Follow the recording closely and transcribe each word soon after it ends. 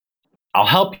I'll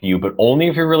help you, but only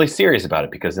if you're really serious about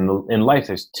it. Because in life,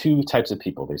 there's two types of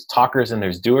people. There's talkers and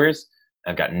there's doers.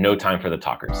 I've got no time for the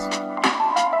talkers.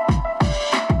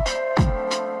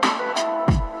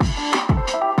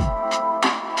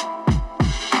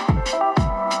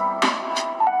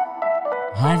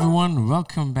 Hi everyone,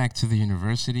 welcome back to the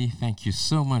university. Thank you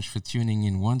so much for tuning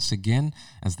in once again,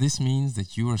 as this means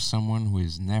that you are someone who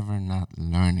is never not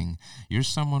learning. You're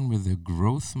someone with a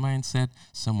growth mindset,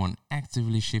 someone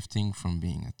actively shifting from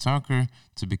being a talker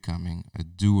to becoming a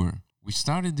doer. We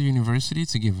started the university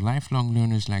to give lifelong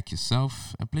learners like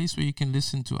yourself a place where you can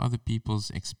listen to other people's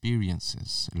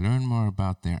experiences, learn more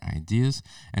about their ideas,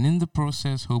 and in the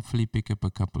process, hopefully pick up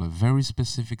a couple of very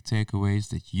specific takeaways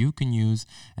that you can use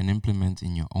and implement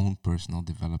in your own personal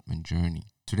development journey.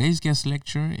 Today's guest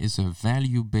lecturer is a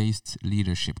value-based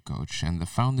leadership coach and the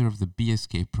founder of the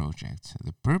BSK project.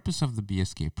 The purpose of the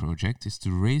BSK project is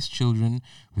to raise children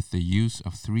with the use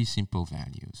of three simple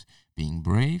values: being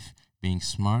brave, being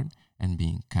smart, and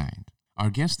being kind. Our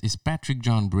guest is Patrick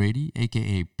John Brady,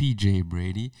 aka PJ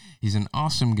Brady. He's an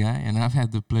awesome guy, and I've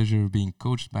had the pleasure of being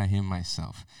coached by him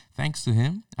myself. Thanks to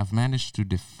him, I've managed to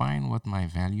define what my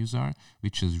values are,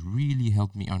 which has really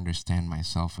helped me understand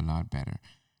myself a lot better.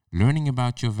 Learning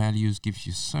about your values gives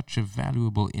you such a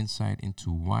valuable insight into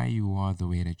why you are the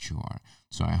way that you are.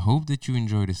 So I hope that you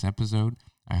enjoy this episode.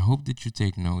 I hope that you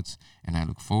take notes, and I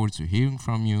look forward to hearing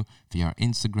from you via our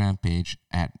Instagram page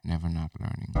at Never Not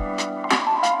Learning.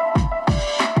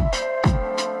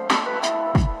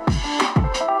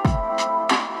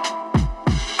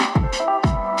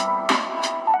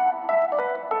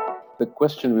 The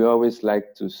question we always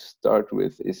like to start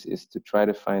with is to try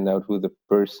to find out who the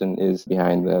person is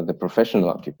behind the professional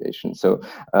occupation. So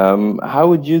how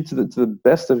would you, to the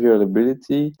best of your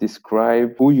ability,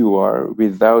 describe who you are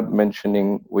without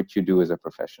mentioning what you do as a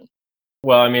profession?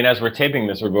 Well, I mean, as we're taping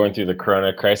this, we're going through the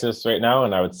Corona crisis right now.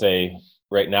 And I would say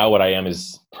right now, what I am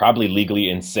is probably legally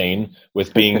insane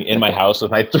with being in my house with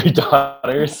my three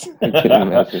daughters, I can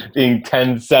imagine. being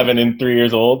 10, 7, and 3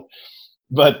 years old.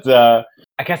 But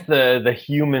I guess the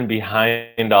human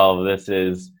behind all of this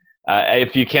is,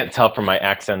 if you can't tell from my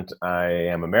accent, I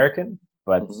am American,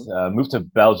 but moved to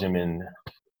Belgium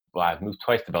I've moved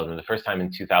twice to Belgium. The first time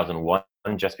in 2001,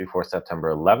 just before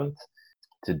September 11th,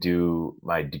 to do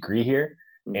my degree here,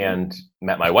 and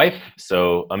met my wife.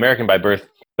 So American by birth,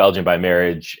 Belgian by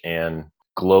marriage, and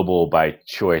global by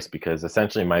choice, because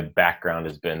essentially my background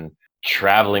has been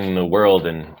traveling the world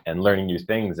and learning new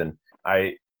things. And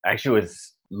I actually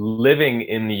was living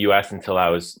in the US until I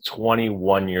was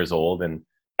 21 years old. And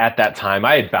at that time,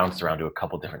 I had bounced around to a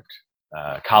couple different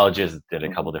colleges, did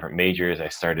a couple different majors. I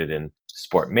started in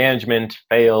sport management,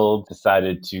 failed,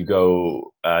 decided to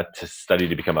go to study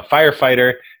to become a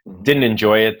firefighter, didn't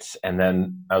enjoy it. And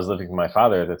then I was living with my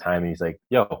father at the time, and he's like,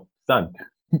 yo, son,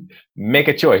 make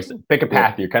a choice, pick a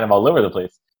path. You're kind of all over the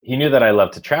place. He knew that I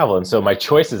loved to travel. And so my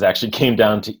choices actually came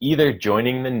down to either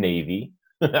joining the Navy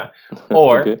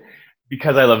or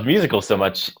because I love musicals so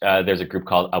much, there's a group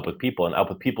called Up With People. And Up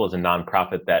With People is a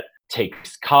nonprofit that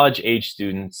takes college-age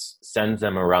students, sends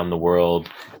them around the world,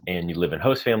 and you live in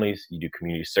host families, you do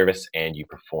community service, and you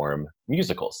perform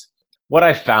musicals. What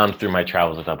I found through my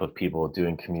travels with Up With People,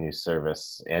 doing community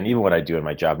service, and even what I do in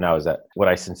my job now, is that what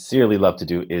I sincerely love to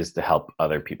do is to help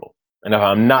other people. And if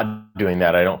I'm not doing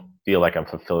that, I don't feel like I'm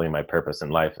fulfilling my purpose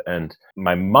in life. And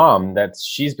my mom,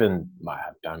 she's been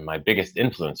my biggest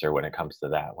influencer when it comes to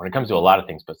that, when it comes to a lot of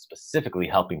things, but specifically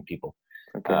helping people.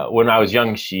 When I was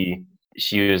young, she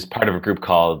was part of a group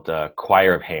called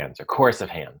Choir of Hands, or Chorus of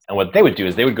Hands. And what they would do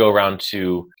is they would go around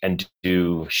and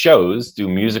do shows, do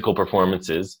musical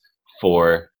performances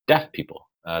for deaf people.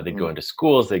 They'd go into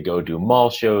schools, they'd go do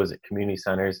mall shows at community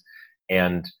centers.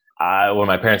 And when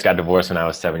my parents got divorced when I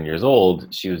was 7 years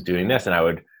old, she was doing this, and I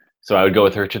would go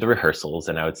with her to the rehearsals,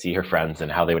 and I would see her friends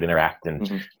and how they would interact.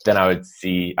 And then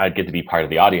I'd get to be part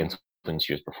of the audience when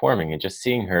she was performing, and just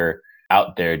seeing her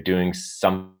out there doing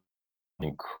some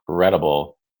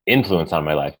incredible influence on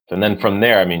my life. And then from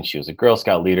there, I mean, she was a Girl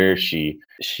Scout leader. She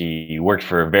worked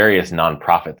for various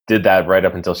nonprofits, did that right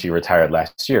up until she retired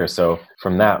last year. So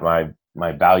from that,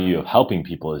 my value of helping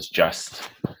people is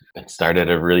just started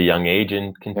at a really young age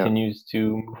and continues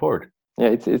to move forward. Yeah,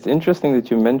 it's interesting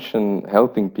that you mention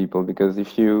helping people, because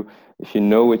if you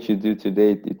know what you do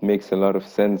today, it makes a lot of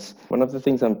sense. One of the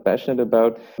things I'm passionate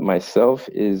about myself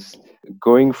is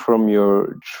going from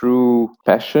your true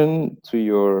passion to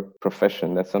your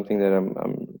profession. That's something that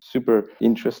I'm super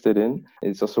interested in.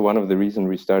 It's also one of the reasons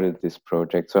we started this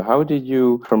project. So how did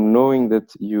you, from knowing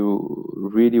that you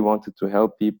really wanted to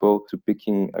help people to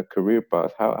picking a career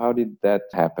path, how did that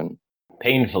happen?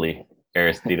 Painfully.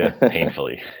 Aristida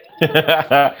painfully.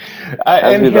 As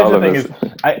And with here's all the of thing us. is,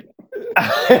 I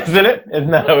isn't it?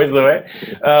 Isn't that always the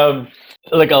way?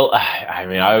 Like, I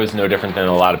mean, I was no different than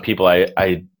a lot of people.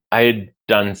 I had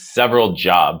done several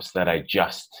jobs that I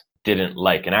just didn't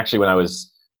like. And actually, when I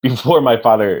was before my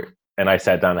father and I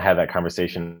sat down and had that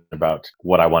conversation about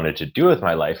what I wanted to do with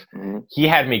my life, he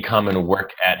had me come and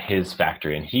work at his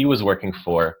factory, and he was working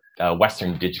for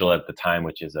Western Digital at the time,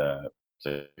 which is a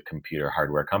computer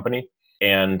hardware company.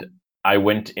 And I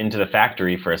went into the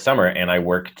factory for a summer and I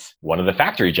worked one of the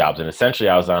factory jobs. And essentially,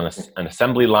 I was on an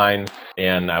assembly line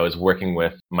and I was working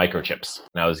with microchips.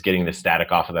 And I was getting the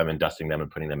static off of them and dusting them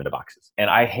and putting them into boxes. And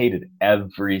I hated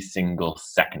every single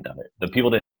second of it. The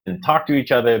people didn't talk to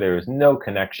each other, there was no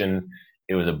connection.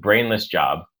 It was a brainless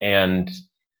job. And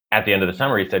at the end of the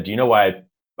summer, he said, "Do you know why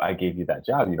I gave you that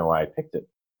job? You know why I picked it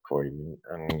for you?"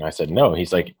 And I said, "No."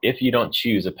 He's like, "If you don't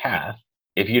choose a path,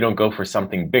 if you don't go for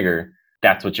something bigger,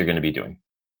 that's what you're going to be doing.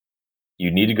 You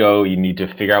need to go, you need to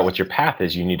figure out what your path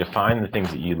is. You need to find the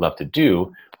things that you love to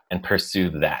do and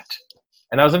pursue that."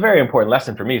 And that was a very important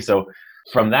lesson for me. So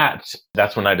from that's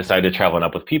when I decided to travel and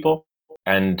up with people.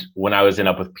 And when I was in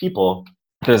Up with People,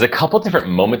 there's a couple different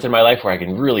moments in my life where I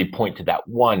can really point to that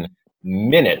one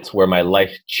minute where my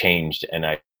life changed and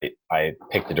I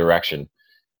picked a direction.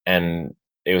 And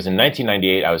it was in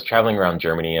 1998. I was traveling around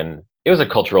Germany, and it was a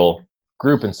cultural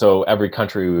group. And so every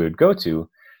country we would go to,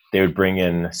 they would bring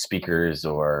in speakers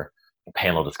or a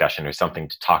panel discussion or something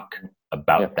to talk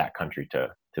about that country to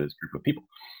this group of people.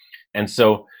 And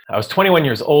so I was 21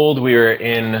 years old. We were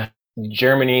in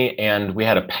Germany, and we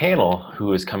had a panel who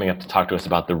was coming up to talk to us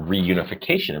about the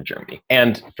reunification of Germany.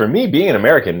 And for me, being an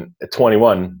American at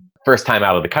 21, first time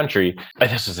out of the country,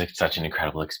 this was such an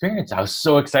incredible experience. I was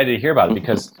so excited to hear about it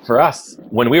because for us,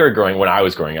 when I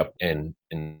was growing up in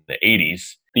the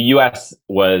 80s, the US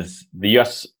were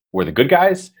the good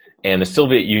guys, and the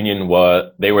Soviet Union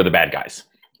they were the bad guys.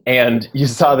 And you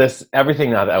saw this, everything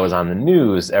that was on the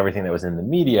news, everything that was in the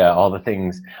media, all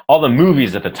the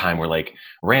movies at the time were like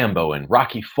Rambo and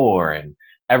Rocky IV, and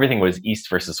everything was East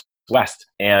versus West.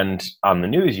 And on the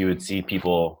news, you would see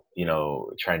people,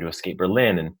 trying to escape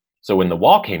Berlin. And so when the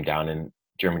wall came down and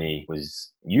Germany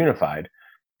was unified,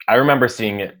 I remember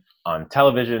seeing it on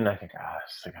television. I think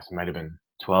I might have been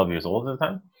 12 years old at the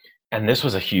time. And this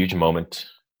was a huge moment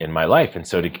in my life. And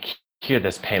so to hear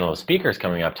this panel of speakers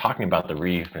coming up talking about the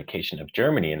reunification of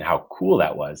Germany and how cool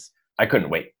that was, I couldn't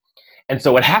wait. And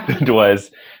so what happened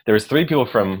was there was 3 people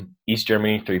from East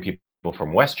Germany, 3 people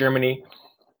from West Germany,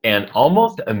 and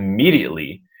almost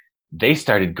immediately they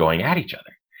started going at each other.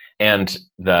 And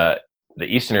the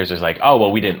Easterners was like, "Oh,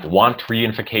 well, we didn't want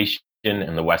reunification."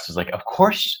 And the West was like, "Of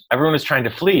course, everyone was trying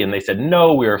to flee." And they said,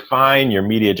 "No, we were fine. Your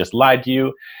media just lied to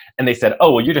you." And they said,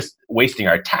 "Oh, well, you're just wasting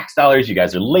our tax dollars. You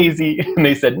guys are lazy." And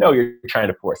they said, "No, you're trying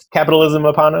to force capitalism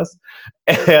upon us."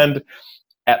 And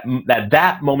at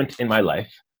that moment in my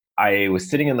life, I was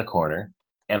sitting in the corner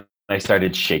and I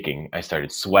started shaking. I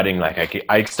started sweating like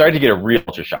I started to get a real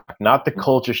culture shock, not the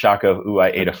culture shock of, "Ooh, I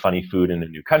ate a funny food in a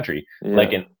new country,"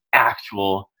 like an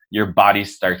actual, your body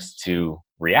starts to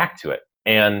react to it.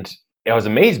 And I was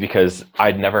amazed because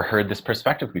I'd never heard this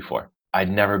perspective before. I'd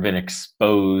never been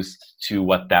exposed to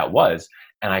what that was.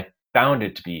 And I found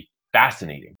it to be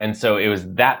fascinating. And so it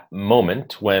was that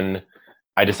moment when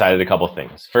I decided a couple of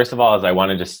things. First of all, is I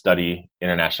wanted to study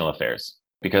international affairs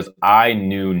because I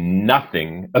knew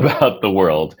nothing about the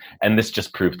world. And this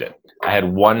just proved it. I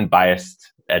had one biased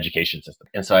education system.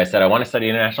 And so I said, I want to study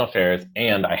international affairs,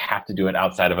 and I have to do it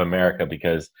outside of America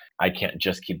because I can't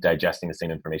just keep digesting the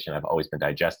same information I've always been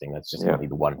digesting. That's just only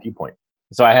the one viewpoint.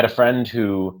 So I had a friend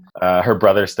who, her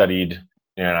brother studied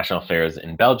international affairs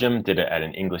in Belgium, did it at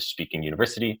an English-speaking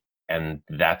university, and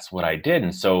that's what I did.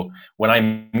 And so when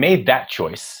I made that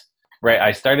choice, right,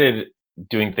 I started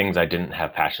doing things I didn't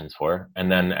have passions for, and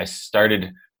then I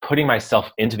started putting myself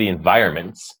into the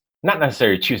environments, not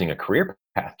necessarily choosing a career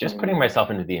path, just putting myself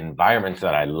into the environments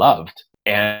that I loved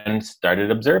and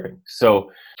started observing. So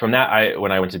from that,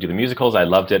 when I went to do the musicals, I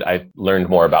loved it. I learned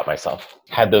more about myself.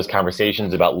 Had those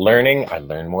conversations about learning, I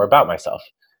learned more about myself.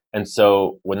 And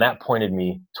so when that pointed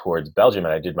me towards Belgium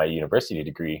and I did my university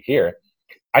degree here,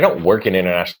 I don't work in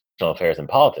international affairs and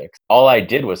politics. All I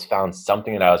did was found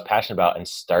something that I was passionate about and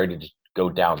started to go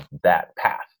down that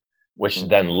path, which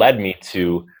then led me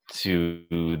to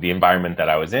the environment that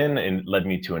I was in, and led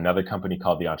me to another company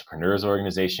called the Entrepreneurs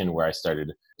Organization, where I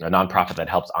started a nonprofit that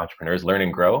helps entrepreneurs learn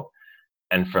and grow.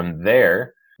 And from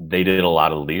there, they did a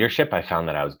lot of leadership. I found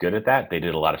that I was good at that. They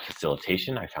did a lot of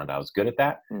facilitation. I found I was good at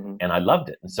that, and I loved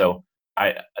it. And so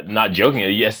I'm not joking.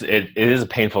 Yes, it is a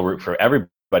painful route for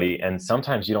everybody. And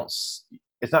sometimes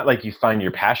it's not like you find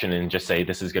your passion and just say,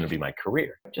 this is going to be my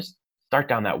career. Just start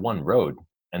down that one road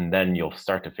and then you'll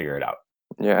start to figure it out.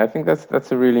 Yeah, I think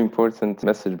that's a really important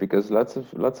message, because lots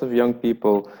of young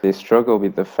people, they struggle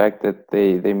with the fact that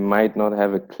they might not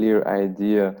have a clear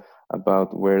idea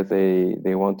about where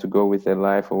they want to go with their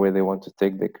life or where they want to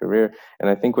take their career. And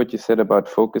I think what you said about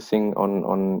focusing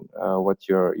on what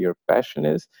your passion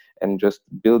is and just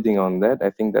building on that,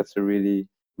 I think that's a really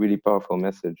powerful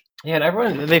message. Yeah, and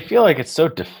everyone, they feel like it's so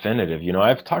definitive.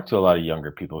 I've talked to a lot of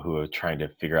younger people who are trying to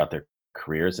figure out their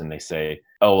careers and they say,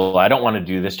 oh, well, I don't want to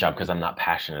do this job because I'm not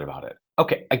passionate about it.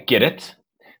 Okay, I get it.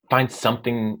 Find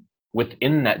something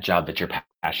within that job that you're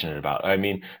passionate about. I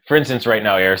mean, for instance, right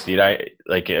now, Aristide,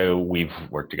 we've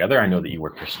worked together. I know that you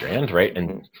work for Strand, right?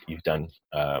 And you've done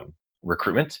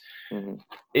recruitment. Mm-hmm.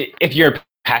 If your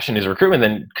passion is recruitment,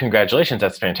 then congratulations,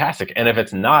 that's fantastic. And if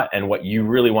it's not, and what you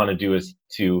really want to do is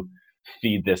to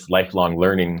feed this lifelong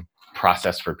learning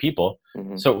process for people.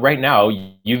 Mm-hmm. So right now,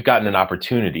 you've gotten an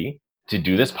opportunity to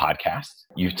do this podcast.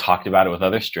 You've talked about it with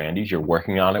other Strandies. You're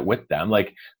working on it with them.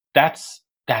 Like that's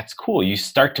cool. You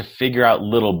start to figure out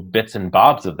little bits and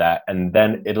bobs of that, and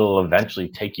then it'll eventually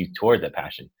take you toward that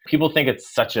passion. People think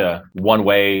it's such a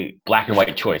one-way, black and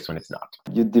white choice when it's not.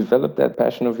 You developed that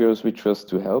passion of yours, which was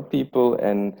to help people,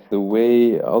 and the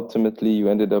way ultimately you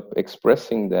ended up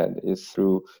expressing that is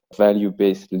through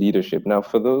value-based leadership. Now,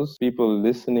 for those people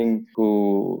listening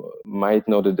who might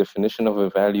know the definition of a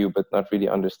value but not really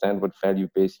understand what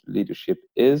value-based leadership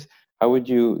is, how would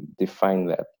you define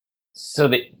that? So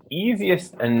the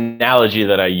easiest analogy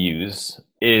that I use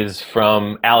is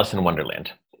from Alice in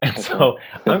Wonderland. And so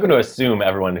I'm going to assume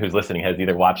everyone who's listening has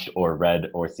either watched or read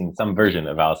or seen some version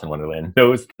of Alice in Wonderland,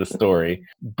 knows the story,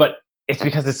 but it's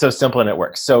because it's so simple and it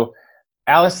works. So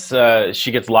Alice,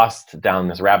 she gets lost down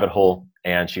this rabbit hole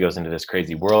and she goes into this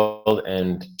crazy world.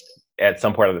 And at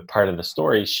some part of the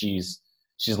story, she's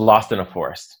lost in a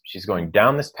forest. She's going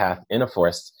down this path in a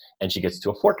forest and she gets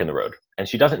to a fork in the road and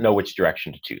she doesn't know which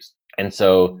direction to choose. And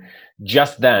so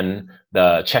just then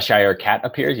the Cheshire cat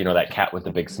appears, that cat with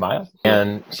the big smile.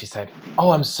 And she said,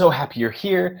 oh, I'm so happy you're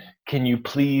here. Can you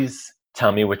please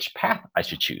tell me which path I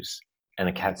should choose? And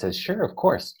the cat says, sure, of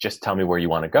course. Just tell me where you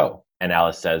want to go. And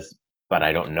Alice says, but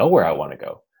I don't know where I want to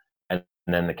go. And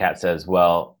then the cat says,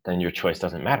 well, then your choice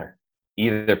doesn't matter.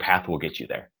 Either path will get you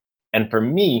there. And for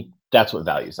me, that's what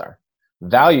values are.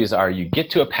 Values are you get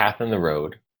to a path in the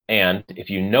road. And if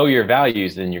you know your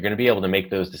values, then you're going to be able to make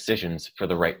those decisions for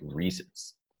the right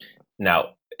reasons. Now,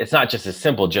 it's not just as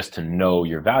simple just to know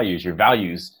your values. Your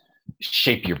values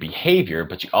shape your behavior,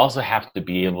 but you also have to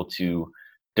be able to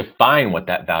define what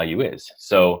that value is.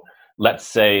 So let's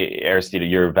say, Aristide,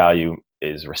 your value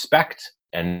is respect,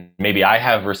 and maybe I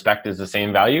have respect as the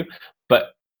same value, but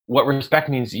what respect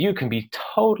means to you can be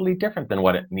totally different than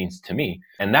what it means to me.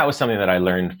 And that was something that I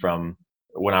learned from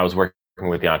when I was working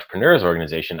with the Entrepreneurs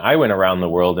Organization. I went around the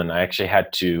world and I actually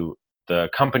the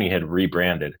company had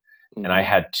rebranded, and I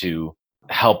had to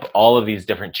help all of these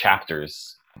different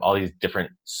chapters, all these different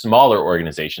smaller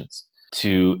organizations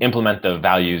to implement the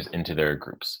values into their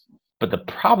groups. But the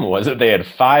problem was that they had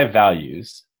 5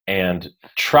 values and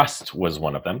trust was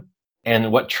one of them.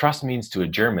 And what trust means to a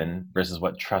German versus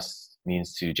what trust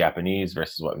means to Japanese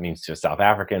versus what it means to a South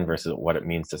African versus what it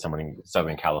means to someone in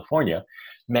Southern California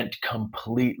meant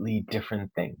completely different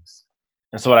things.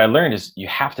 And so what I learned is you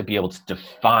have to be able to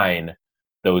define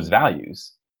those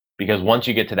values, because once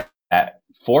you get to that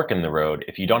fork in the road,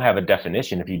 if you don't have a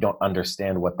definition, if you don't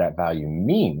understand what that value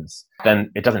means, then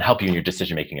it doesn't help you in your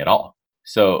decision making at all.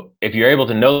 So if you're able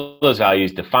to know those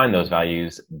values, define those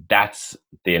values, that's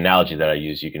the analogy that I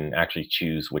use. You can actually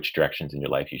choose which directions in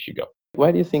your life you should go.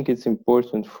 Why do you think it's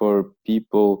important for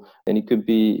people, and it could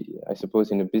be, I suppose,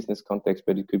 in a business context,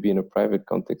 but it could be in a private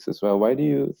context as well. Why do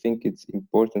you think it's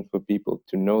important for people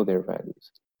to know their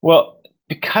values? Well,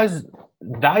 because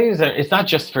values it's not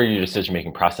just for your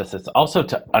decision-making process, it's also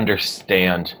to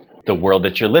understand the world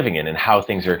that you're living in and how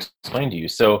things are explained to you.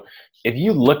 So if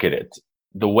you look at it,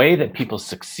 the way that people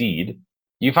succeed,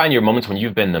 you find your moments when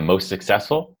you've been the most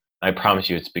successful, I promise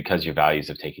you it's because your values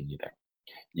have taken you there.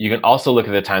 You can also look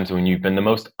at the times when you've been the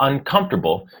most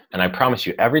uncomfortable, and I promise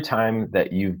you every time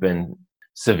that you've been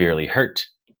severely hurt,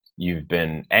 you've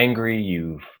been angry,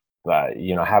 you've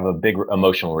have a big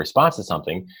emotional response to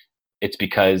something, it's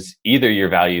because either your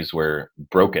values were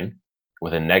broken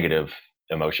with a negative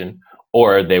emotion,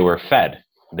 or they were fed.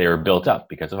 They were built up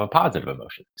because of a positive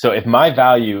emotion. So if my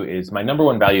number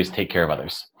one value is take care of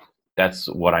others. That's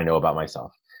what I know about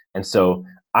myself. And so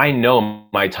I know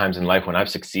my times in life when I've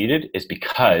succeeded is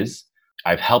because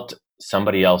I've helped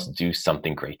somebody else do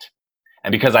something great.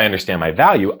 And because I understand my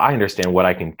value, I understand what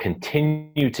I can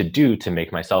continue to do to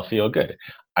make myself feel good.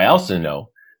 I also know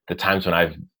the times when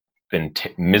I've been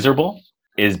miserable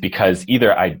is because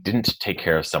either I didn't take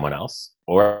care of someone else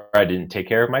or I didn't take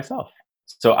care of myself.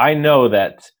 So I know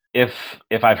that if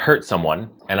I've hurt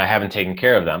someone and I haven't taken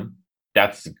care of them,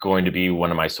 that's going to be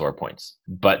one of my sore points.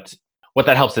 But what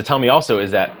that helps to tell me also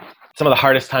is that some of the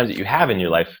hardest times that you have in your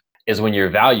life is when your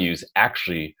values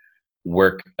actually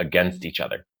work against each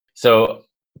other. So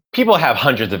people have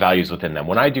hundreds of values within them.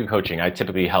 When I do coaching, I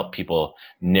typically help people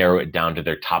narrow it down to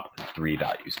their top 3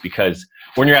 values, because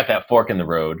when you're at that fork in the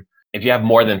road, if you have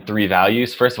more than 3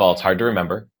 values, first of all, it's hard to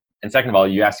remember. And second of all,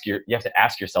 you have to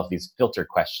ask yourself these filter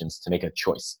questions to make a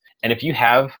choice. And if you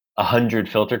have 100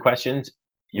 filter questions,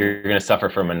 you're going to suffer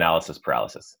from analysis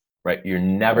paralysis, right? You're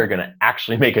never going to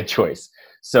actually make a choice.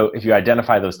 So if you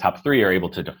identify those top 3, are able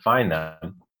to define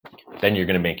them, then you're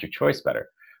going to make your choice better.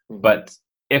 But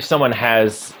if someone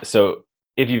has, so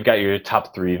if you've got your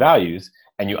top 3 values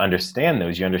and you understand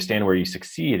those, you understand where you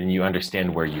succeed and you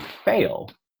understand where you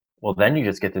fail, well, then you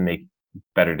just get to make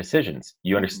better decisions.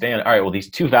 You understand, all right, well,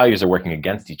 these 2 values are working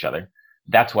against each other.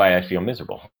 That's why I feel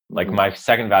miserable. Like my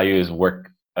second value is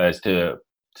to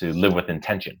live with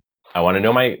intention. I want to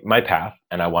know my path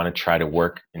and I want to try to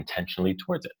work intentionally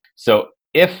towards it. So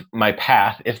if my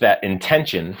path, if that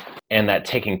intention and that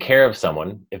taking care of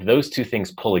someone, if those 2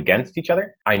 things pull against each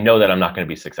other, I know that I'm not going to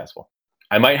be successful.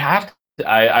 I might have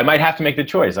to make the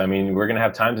choice. I mean, we're going to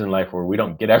have times in life where we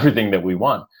don't get everything that we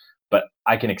want, but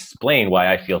I can explain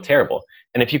why I feel terrible.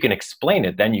 And if you can explain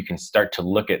it, then you can start to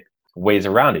look at ways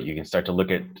around it. You can start to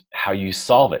look at how you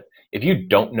solve it. If you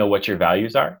don't know what your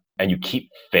values are and you keep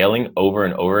failing over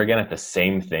and over again at the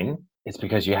same thing, it's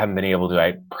because you haven't been able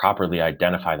to properly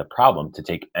identify the problem to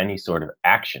take any sort of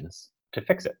actions to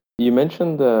fix it. You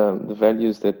mentioned the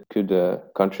values that could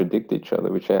contradict each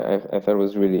other, which I thought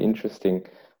was really interesting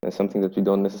and something that we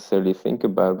don't necessarily think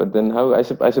about. But then I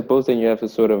suppose then you have a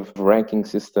sort of ranking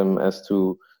system as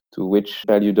to which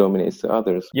value dominates the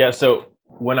others. Yeah, so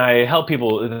when I help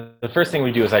people, the first thing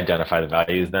we do is identify the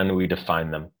values, then we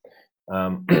define them.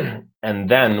 And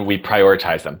then we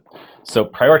prioritize them. So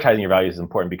prioritizing your values is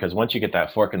important because once you get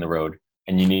that fork in the road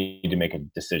and you need to make a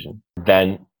decision,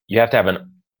 then you have to have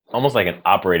almost like an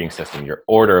operating system, your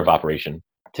order of operation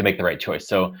to make the right choice.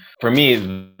 So for me,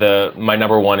 my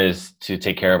number 1 is to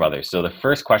take care of others. So the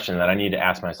first question that I need to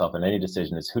ask myself in any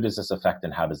decision is, who does this affect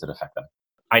and how does it affect them?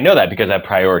 I know that because I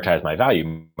prioritize my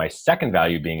value. My second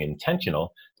value being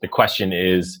intentional, the question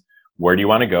is, where do you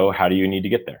want to go? How do you need to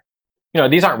get there?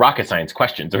 These aren't rocket science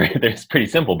questions, right? They're pretty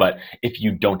simple, but if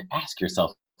you don't ask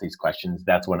yourself these questions,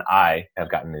 that's when I have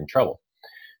gotten in trouble.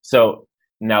 So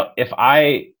now if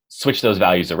I switch those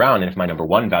values around, and if my number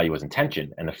 1 value was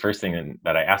intention, and the first thing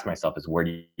that I ask myself is, where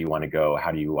do you want to go?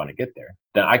 How do you want to get there?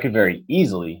 Then I could very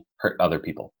easily hurt other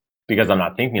people because I'm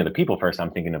not thinking of the people first,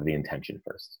 I'm thinking of the intention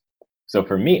first. So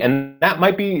for me, and that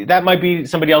might be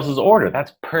somebody else's order.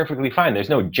 That's perfectly fine. There's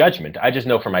no judgment. I just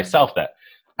know for myself that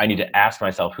I need to ask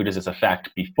myself, who does this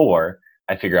affect before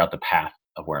I figure out the path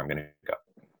of where I'm going to go.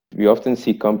 We often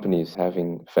see companies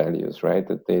having values, right?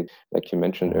 That they, like you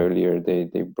mentioned earlier, they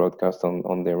broadcast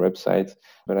on their websites.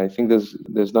 But I think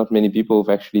there's not many people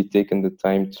who've actually taken the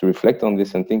time to reflect on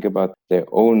this and think about their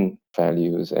own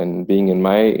values. And being in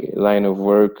my line of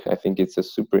work, I think it's a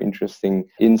super interesting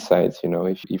insight.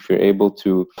 If you're able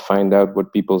to find out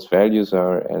what people's values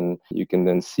are and you can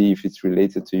then see if it's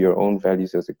related to your own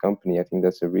values as a company, I think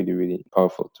that's a really, really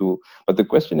powerful tool. But the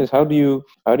question is, how do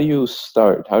you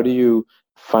start? How do you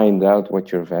find out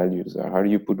what your values are? How do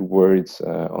you put words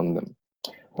on them?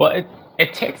 Well,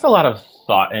 it takes a lot of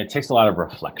thought and it takes a lot of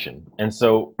reflection. And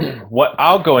so what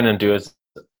I'll go in and do is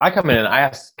I come in and I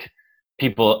ask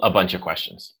people a bunch of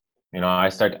questions. I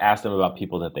start to ask them about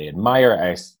people that they admire.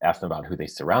 I ask them about who they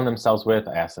surround themselves with.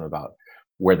 I ask them about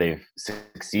where they've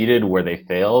succeeded, where they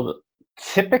failed.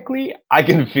 Typically, I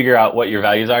can figure out what your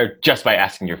values are just by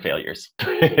asking your failures.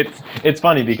 It's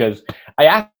funny because I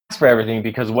ask for everything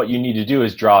because what you need to do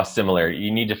is draw a similarity.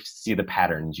 You need to see the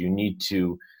patterns. You need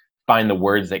to find the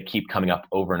words that keep coming up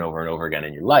over and over and over again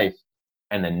in your life,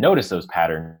 and then notice those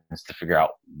patterns to figure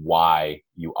out why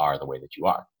you are the way that you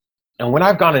are. And when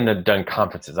I've gone in and done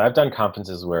conferences, I've done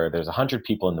conferences where there's 100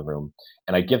 people in the room,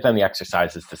 and I give them the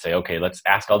exercises to say, okay, let's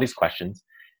ask all these questions.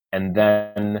 And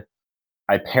then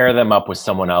I pair them up with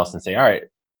someone else and say, all right,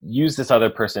 use this other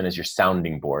person as your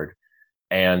sounding board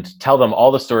and tell them all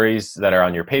the stories that are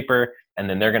on your paper, and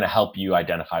then they're going to help you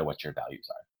identify what your values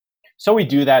are. So we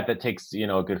do that. That takes,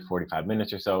 a good 45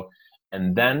 minutes or so.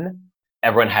 And then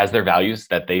everyone has their values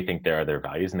that they think are their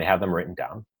values, and they have them written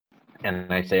down.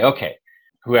 And I say, okay,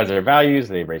 who has their values?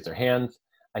 They raise their hands.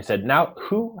 I said, now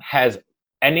who has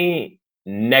any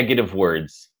negative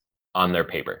words on their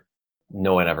paper?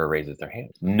 No one ever raises their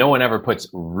hand. No one ever puts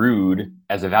rude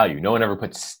as a value. No one ever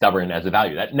puts stubborn as a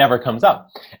value. That never comes up.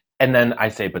 And then I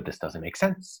say, but this doesn't make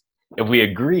sense. If we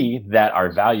agree that our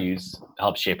values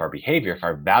help shape our behavior, if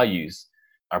our values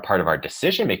are part of our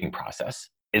decision-making process,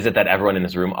 is it that everyone in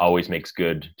this room always makes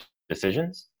good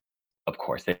decisions? Of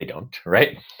course they don't,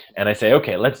 right? And I say,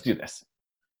 okay, let's do this.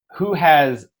 Who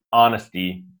has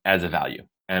honesty as a value?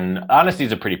 And honesty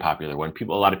is a pretty popular one. A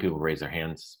lot of people raise their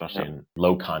hands, especially in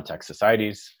low context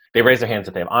societies. They raise their hands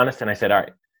if they have honest. And I said, all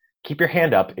right, keep your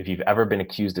hand up if you've ever been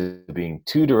accused of being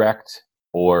too direct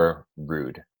or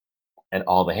rude. And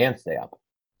all the hands stay up.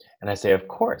 And I say, of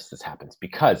course this happens,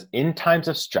 because in times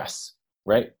of stress,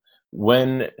 right,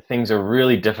 when things are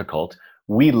really difficult,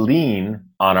 we lean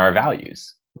on our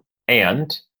values.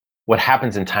 And what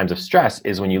happens in times of stress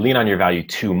is when you lean on your value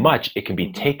too much, it can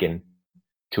be taken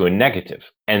to a negative.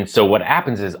 And so what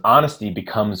happens is honesty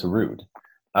becomes rude.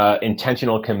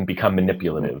 Intentional can become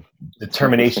manipulative.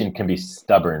 Determination can be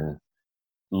stubborn.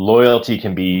 Loyalty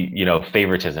can be,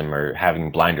 favoritism or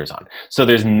having blinders on. So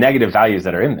there's negative values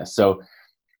that are in this. So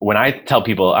when I tell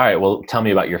people, all right, well, tell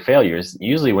me about your failures,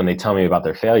 usually when they tell me about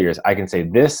their failures, I can say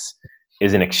this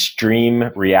is an extreme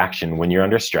reaction when you're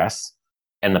under stress.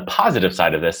 And the positive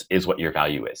side of this is what your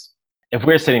value is. If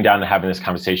we're sitting down and having this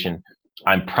conversation,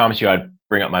 I promise you I'd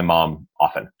bring up my mom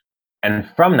often. And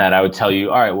from that, I would tell you,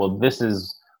 all right, well, this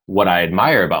is what I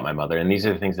admire about my mother. And these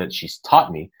are the things that she's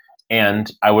taught me.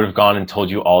 And I would have gone and told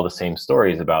you all the same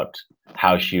stories about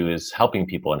how she was helping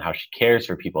people and how she cares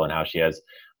for people and how she has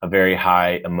a very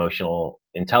high emotional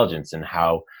intelligence and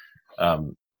how,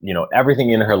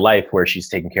 everything in her life where she's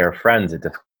taking care of friends at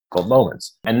difficult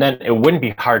moments. And then it wouldn't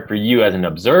be hard for you as an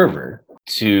observer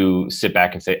to sit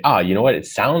back and say, you know what? It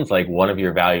sounds like one of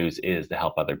your values is to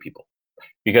help other people.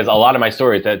 Because a lot of my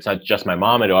stories, that's not just my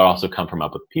mom. It would also come from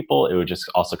Up With People. It would just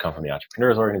also come from the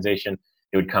Entrepreneurs Organization.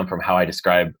 It would come from how I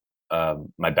describe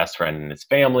my best friend and his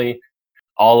family.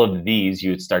 All of these, you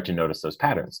would start to notice those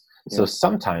patterns. Yeah. So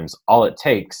sometimes all it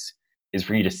takes is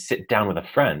for you to sit down with a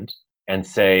friend and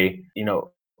say,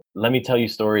 let me tell you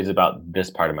stories about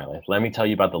this part of my life. Let me tell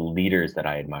you about the leaders that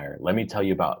I admire. Let me tell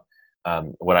you about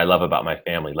what I love about my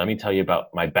family. Let me tell you about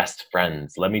my best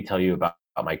friends. Let me tell you about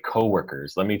my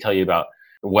coworkers. Let me tell you about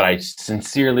what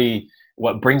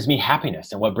brings me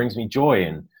happiness and what brings me joy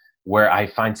and where I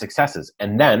find successes.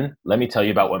 And then let me tell you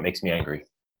about what makes me angry.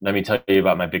 Let me tell you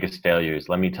about my biggest failures.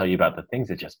 Let me tell you about the things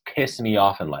that just piss me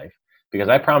off in life. Because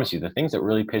I promise you, the things that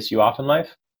really piss you off in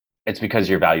life, it's because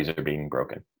your values are being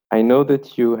broken. I know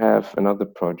that you have another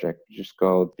project which is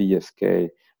called VSK.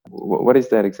 What is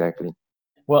that exactly?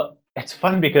 Well, it's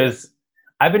fun because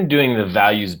I've been doing the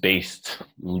values-based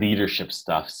leadership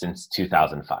stuff since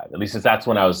 2005. At least that's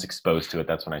when I was exposed to it.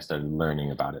 That's when I started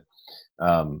learning about it.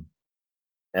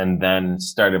 And then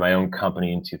started my own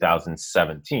company in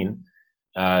 2017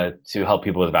 to help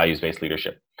people with values-based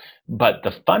leadership. But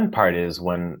the fun part is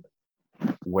when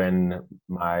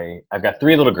I've got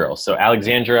 3 little girls. So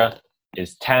Alexandra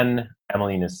is 10,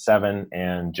 Emmeline is 7,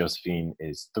 and Josephine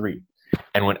is 3.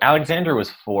 And when Alexandra was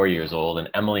 4 years old and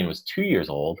Emmeline was 2 years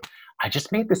old, I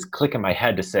just made this click in my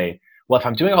head to say, well, if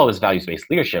I'm doing all this values-based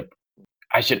leadership,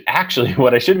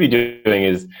 what I should be doing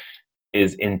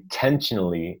is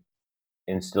intentionally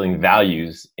instilling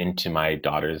values into my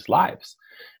daughter's lives.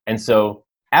 And so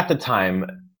at the time,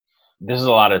 this is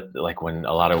a lot of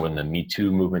when the Me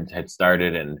Too movement had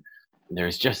started, and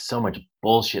there's just so much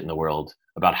bullshit in the world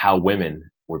about how women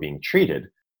were being treated.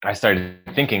 I started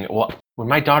thinking, well, when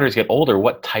my daughters get older,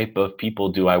 what type of people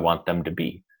do I want them to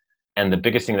be? And the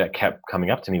biggest thing that kept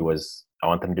coming up to me was I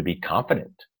want them to be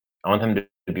confident. I want them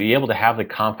to be able to have the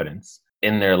confidence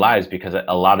in their lives, because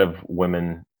a lot of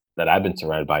women that I've been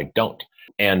surrounded by don't.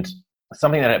 And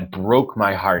something that broke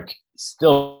my heart,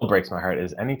 still breaks my heart,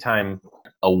 is anytime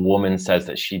a woman says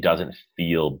that she doesn't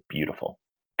feel beautiful.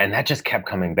 And that just kept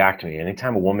coming back to me.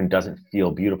 Anytime a woman doesn't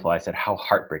feel beautiful, I said, how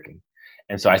heartbreaking.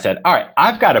 And so I said, all right,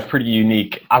 I've got a pretty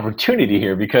unique opportunity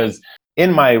here, because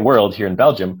in my world here in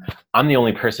Belgium, I'm the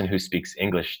only person who speaks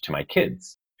English to my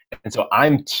kids. And so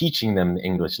I'm teaching them the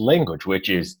English language, which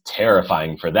is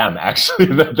terrifying for them, actually,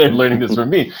 that they're learning this from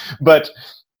me. But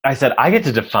I said, I get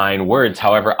to define words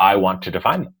however I want to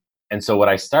define them. And so what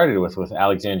I started with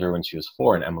Alexandra when she was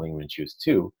 4 and Emily when she was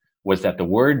 2, was that the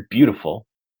word beautiful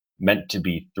meant to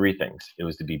be 3 things. It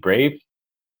was to be brave,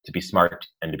 to be smart,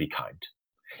 and to be kind.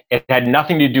 It had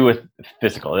nothing to do with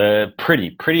physical.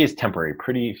 Pretty is temporary.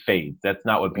 Pretty fades. That's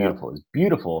not what beautiful is.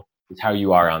 Beautiful is how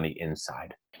you are on the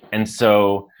inside. And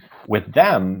so with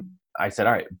them, I said,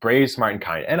 all right, brave, smart, and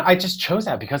kind. And I just chose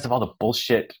that because of all the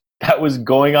bullshit that was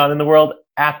going on in the world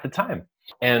at the time.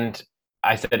 And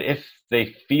I said, if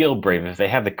they feel brave, if they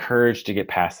have the courage to get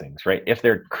past things, right? If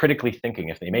they're critically thinking,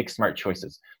 if they make smart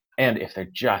choices, and if they're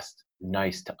just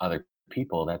nice to other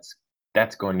people,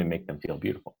 that's going to make them feel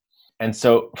beautiful. And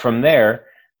so from there,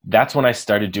 that's when I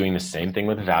started doing the same thing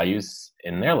with values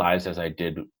in their lives as I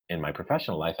did in my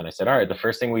professional life. And I said, all right, the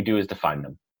first thing we do is define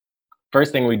them.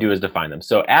 First thing we do is define them.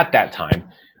 So at that time,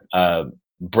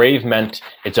 brave meant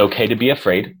it's okay to be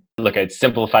afraid. Look, it's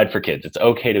simplified for kids. It's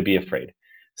okay to be afraid.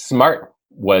 Smart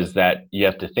was that you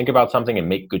have to think about something and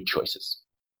make good choices.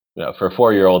 You know, for a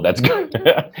 4-year-old, that's good.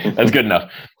 That's good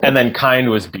enough. And then kind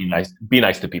was be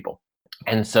nice to people.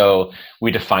 And so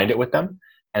we defined it with them.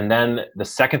 And then the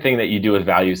second thing that you do with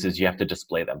values is you have to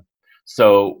display them.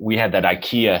 So we had that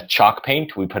IKEA chalk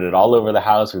paint. We put it all over the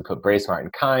house. We put brave, smart,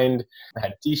 and kind. I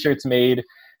had t-shirts made.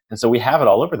 And so we have it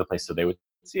all over the place so they would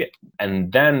see it.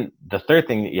 And then the third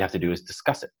thing that you have to do is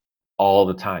discuss it all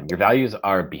the time. Your values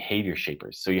are behavior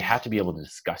shapers. So you have to be able to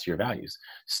discuss your values.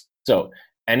 So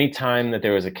anytime that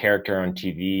there was a character on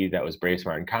TV that was brave,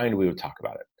 smart, and kind, we would talk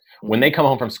about it. When they come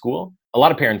home from school, a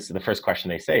lot of parents, the first question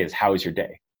they say is, how was your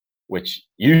day? Which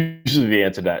usually the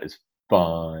answer to that is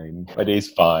fine. My day's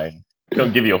fine. They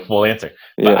don't give you a full answer.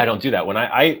 But I don't do that. When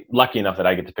I lucky enough that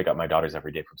I get to pick up my daughters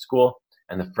every day from school.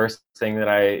 And the first thing that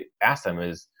I ask them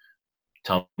is,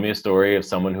 tell me a story of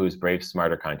someone who is brave,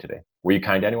 smart, or kind today. Were you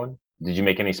kind to anyone? Did you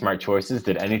make any smart choices?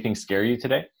 Did anything scare you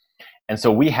today? And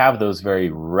so we have those very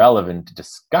relevant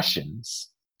discussions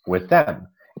with them.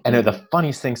 And the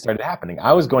funniest thing started happening.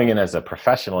 I was going in as a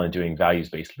professional and doing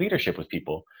values-based leadership with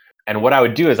people. And what I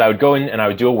would do is I would go in and I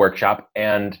would do a workshop,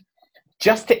 and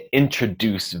just to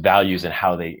introduce values and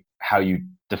how you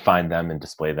define them and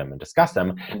display them and discuss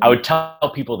them, I would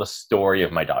tell people the story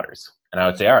of my daughters. And I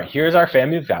would say, all right, here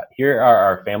are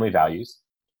our family values,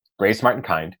 brave, smart, and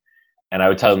kind. And I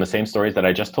would tell them the same stories that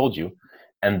I just told you.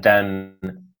 And then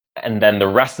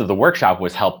the rest of the workshop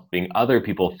was helping other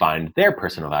people find their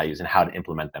personal values and how to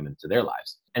implement them into their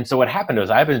lives. And so what happened was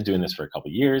I've been doing this for a couple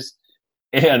of years,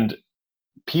 and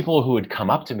people who would come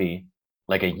up to me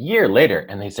like a year later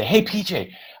and they say, hey,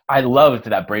 PJ, I loved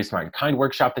that brave, smart, and kind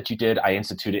workshop that you did. I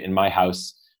instituted it in my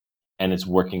house and it's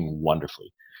working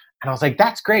wonderfully. And I was like,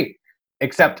 that's great.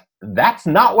 Except that's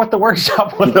not what the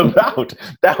workshop was about.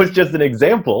 That was just an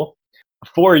example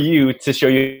for you to show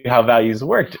you how values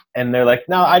worked. And they're like,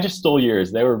 no, I just stole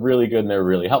yours. They were really good and they were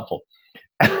really helpful.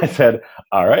 And I said,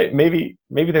 all right, maybe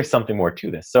there's something more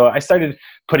to this. So I started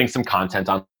putting some content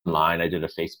online. I did a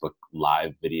Facebook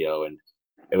Live video, and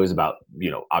it was about,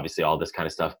 obviously all this kind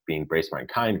of stuff, being brave, smart, and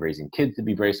kind, raising kids to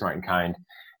be brave, smart, and kind.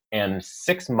 And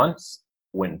 6 months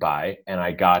went by, and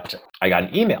I got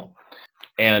an email.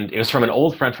 And it was from an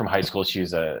old friend from high school.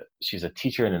 She's a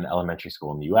teacher in an elementary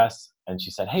school in the US. And she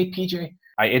said, hey, PJ,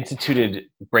 I instituted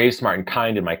Brave, Smart, and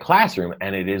Kind in my classroom,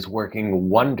 and it is working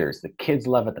wonders. The kids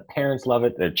love it. The parents love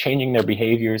it. They're changing their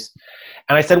behaviors.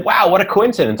 And I said, wow, what a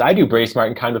coincidence. I do Brave, Smart,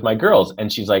 and Kind with my girls.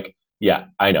 And she's like, yeah,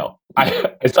 I know. I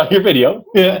saw your video.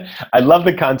 I love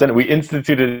the content. We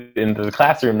instituted it into the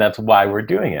classroom. That's why we're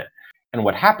doing it. And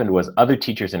what happened was other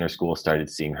teachers in her school started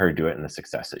seeing her do it and the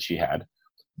success that she had.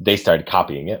 They started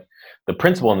copying it. The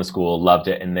principal in the school loved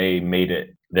it, and they made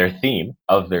it their theme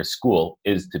of their school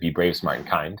is to be brave, smart, and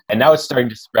kind. And now it's starting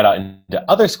to spread out into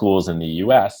other schools in the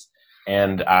US.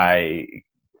 And I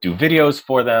do videos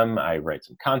for them. I write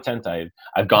some content.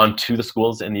 I've gone to the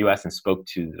schools in the US and spoke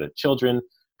to the children.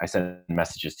 I send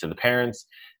messages to the parents.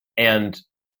 And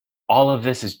all of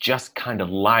this is just kind of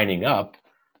lining up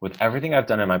with everything I've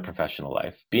done in my professional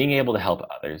life, being able to help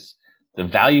others, the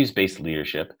values-based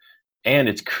leadership, and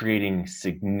it's creating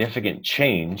significant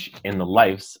change in the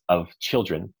lives of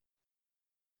children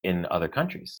in other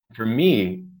countries. For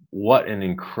me, what an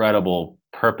incredible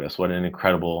purpose, what an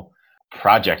incredible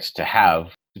project to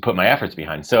have to put my efforts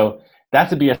behind. So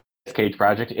that's a BSKH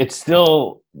project. It's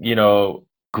still,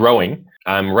 growing.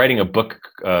 I'm writing a book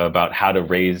about how to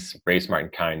raise brave, smart,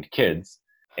 and kind kids,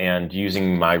 and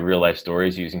using my real life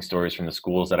stories, using stories from the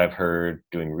schools that I've heard,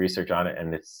 doing research on it,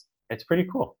 and it's pretty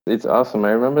cool. It's awesome.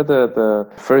 I remember the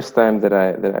first time that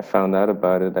I found out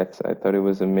about it. I thought it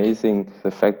was amazing.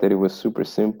 The fact that it was super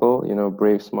simple,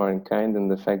 brave, smart, and kind, and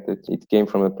the fact that it came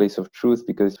from a place of truth,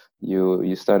 because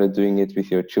you started doing it with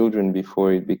your children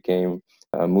before it became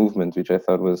a movement, which I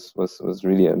thought was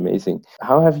really amazing.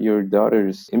 How have your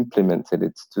daughters implemented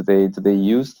it? Do they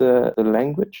use the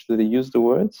language? Do they use the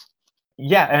words?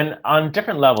 Yeah, and on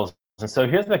different levels. And so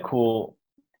here's the cool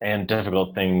and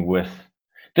difficult thing with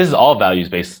this is all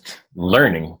values-based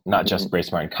learning, not just Brave,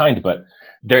 Smart, and Kind, but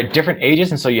they're at different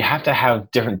ages. And so you have to have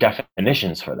different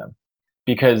definitions for them.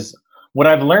 Because what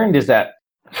I've learned is that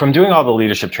from doing all the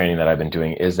leadership training that I've been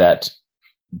doing is that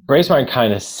Brave, Smart, and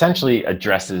Kind essentially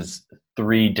addresses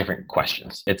three different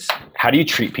questions. It's how do you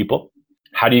treat people?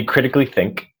 How do you critically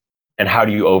think? And how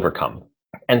do you overcome?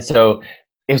 And so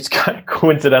it's kind of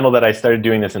coincidental that I started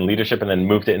doing this in leadership and then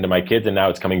moved it into my kids, and now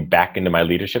it's coming back into my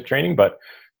leadership training. But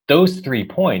those 3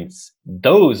 points,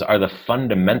 those are the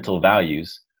fundamental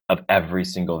values of every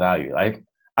single value.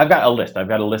 I've got a list. I've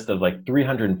got a list of like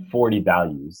 340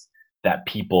 values that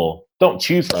people don't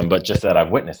choose from, but just that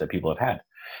I've witnessed that people have had.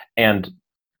 And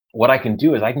what I can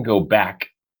do is I can go back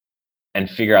and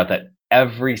figure out that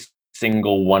every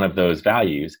single one of those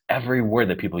values, every word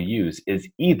that people use is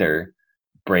either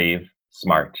brave,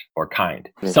 smart, or kind.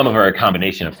 Some of them are a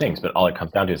combination of things, but all it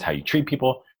comes down to is how you treat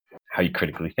people, how you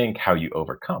critically think, how you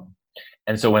overcome.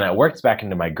 And so when it works back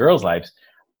into my girls' lives,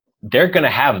 they're going to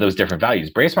have those different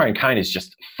values. Brave, smart, and kind is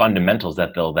just fundamentals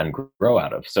that they'll then grow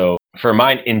out of. So for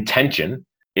mine, intention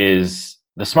is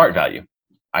the smart value.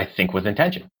 I think with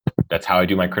intention. That's how I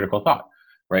do my critical thought,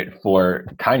 right? For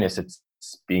kindness, it's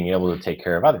being able to take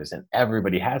care of others. And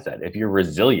everybody has that. If you're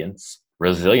resilience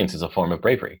is a form of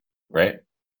bravery, right?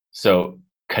 So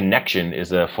connection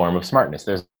is a form of smartness.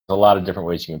 There's a lot of different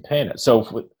ways you can paint it. So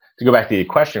to go back to the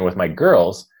question with my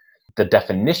girls, the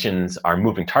definitions are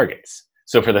moving targets.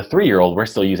 So for the 3-year-old, we're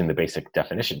still using the basic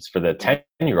definitions. For the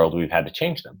 10-year-old, we've had to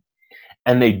change them.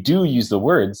 And they do use the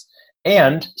words,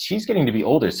 and she's getting to be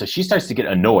older. So she starts to get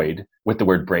annoyed with the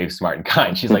word brave, smart, and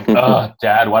kind. She's like, oh,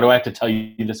 Dad, why do I have to tell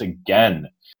you this again?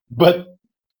 But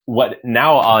what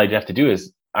now all I have to do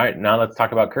is, all right, now let's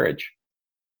talk about courage.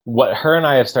 What her and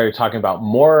I have started talking about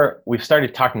more, we've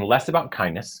started talking less about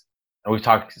kindness, and we've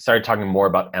started talking more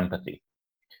about empathy.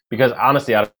 Because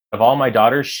honestly, out of all my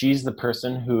daughters, she's the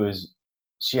person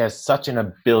she has such an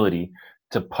ability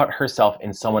to put herself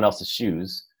in someone else's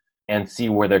shoes and see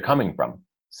where they're coming from.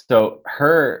 So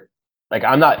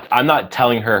I'm not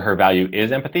telling her value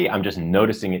is empathy. I'm just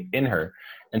noticing it in her.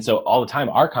 And so all the time,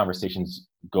 our conversations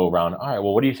go around, all right,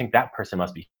 well, what do you think that person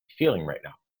must be feeling right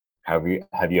now? Have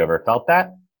you ever felt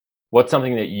that? What's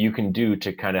something that you can do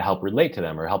to kind of help relate to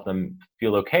them or help them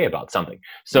feel okay about something?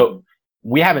 So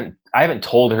I haven't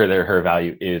told her that her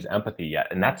value is empathy yet.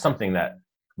 And that's something that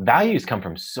values come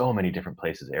from so many different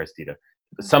places, Aristida.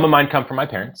 Some of mine come from my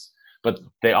parents, but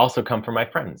they also come from my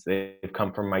friends. They've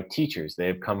come from my teachers.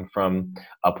 They've come from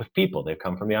Up With People. They've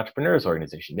come from the Entrepreneurs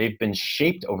Organization. They've been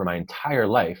shaped over my entire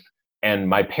life. And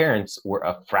my parents were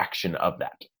a fraction of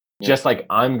that. Just like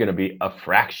I'm going to be a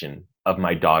fraction of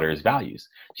my daughter's values.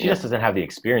 She just doesn't have the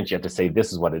experience yet to say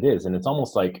this is what it is. And it's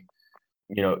almost like,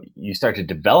 you start to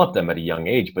develop them at a young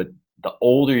age, but the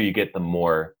older you get, the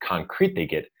more concrete they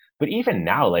get. But even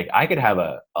now, like I could have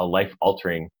a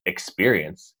life-altering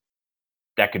experience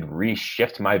that could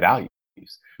reshift my values.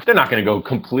 They're not going to go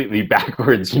completely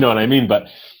backwards, you know what I mean? But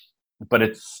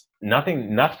it's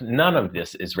none of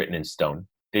this is written in stone.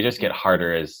 They just get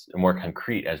harder more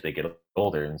concrete as they get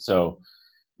older. And so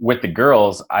with the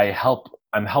girls,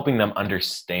 I'm helping them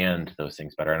understand those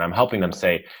things better. And I'm helping them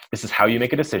say, this is how you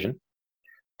make a decision.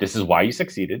 This is why you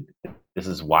succeeded. This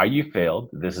is why you failed.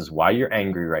 This is why you're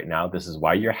angry right now. This is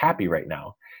why you're happy right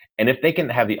now. And if they can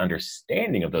have the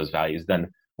understanding of those values,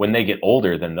 then when they get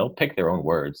older, then they'll pick their own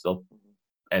words.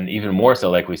 And even more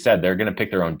so, like we said, they're going to pick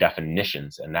their own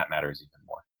definitions, and that matters even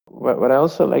more. What I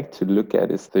also like to look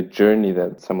at is the journey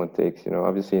that someone takes.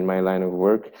 Obviously in my line of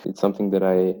work, it's something that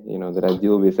I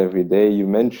deal with every day. You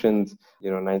mentioned,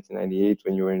 1998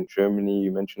 when you were in Germany.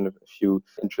 You mentioned a few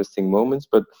interesting moments,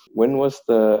 but when was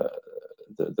the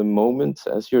moment,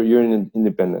 as you're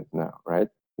independent now, right?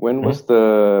 When was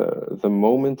the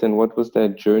moment, and what was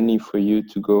that journey for you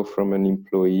to go from an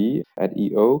employee at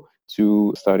EO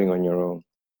to starting on your own?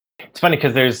 It's funny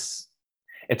because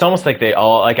it's almost like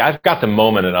I've got the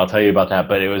moment, and I'll tell you about that,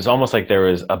 but it was almost like there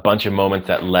was a bunch of moments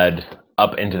that led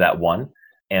up into that one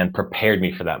and prepared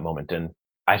me for that moment. And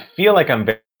I feel like I'm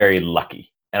very, very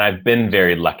lucky, and I've been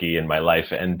very lucky in my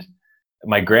life. And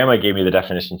my grandma gave me the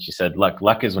definition. She said,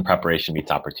 luck is when preparation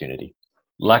meets opportunity.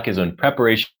 Luck is when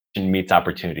preparation meets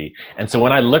opportunity. And so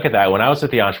when I look at that, when I was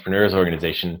with the Entrepreneurs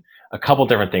Organization, a couple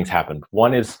different things happened.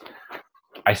 One is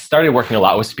I started working a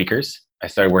lot with speakers. I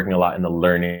started working a lot in the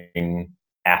learning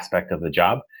aspect of the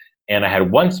job. And I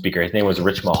had one speaker, his name was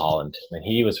Rich Mulholland, and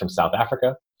he was from South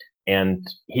Africa. And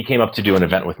he came up to do an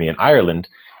event with me in Ireland.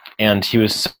 And he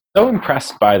was so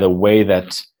impressed by the way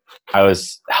that I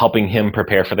was helping him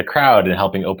prepare for the crowd and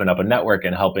helping open up a network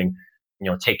and helping,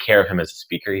 take care of him as a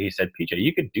speaker. He said, PJ,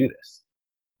 you could do this.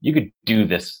 You could do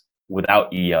this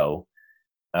without EO.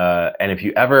 And if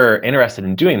you ever interested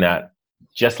in doing that,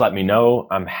 just let me know.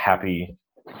 I'm happy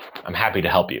to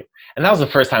help you. And that was the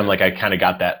first time like I kind of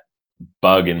got that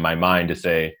bug in my mind to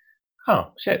say,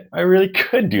 oh shit, I really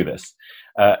could do this.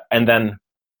 And then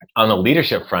on the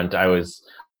leadership front, I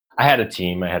had a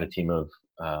team of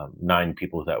 9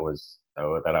 people that I was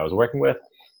working with,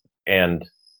 and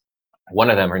one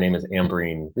of them, her name is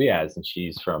Ambreen Riaz, and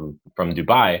she's from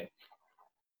Dubai.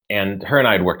 And her and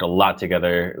I had worked a lot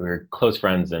together. We were close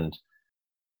friends, and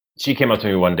she came up to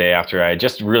me one day after I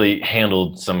just really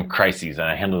handled some crises, and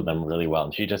I handled them really well.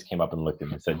 And she just came up and looked at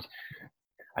me and said,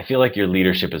 I feel like your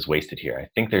leadership is wasted here. I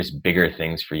think there's bigger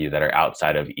things for you that are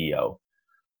outside of EO.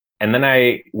 And then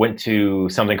I went to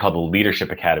something called the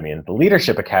Leadership Academy. And the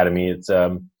Leadership Academy, there's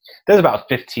about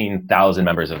 15,000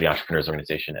 members of the Entrepreneurs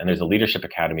Organization. And there's a Leadership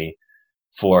Academy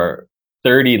for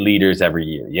 30 leaders every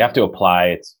year. You have to apply.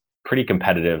 It's pretty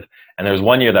competitive. And there was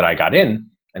one year that I got in.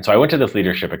 And so I went to this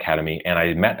Leadership Academy and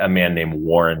I met a man named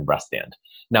Warren Rustand.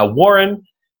 Now, Warren,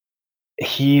 I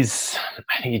think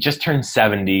he just turned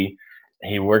 70.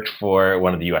 He worked for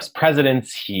one of the US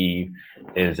presidents. He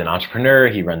is an entrepreneur.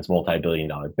 He runs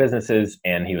multi-billion-dollar businesses.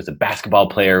 And he was a basketball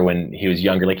player when he was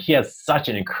younger. Like, he has such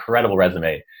an incredible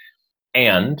resume.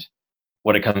 And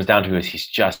what it comes down to is he's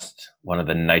just one of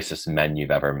the nicest men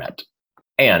you've ever met.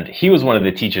 And he was one of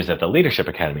the teachers at the Leadership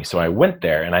Academy. So I went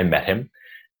there and I met him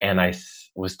and I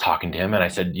was talking to him and I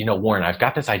said, Warren, I've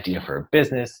got this idea for a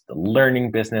business, the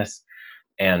learning business.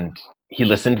 And he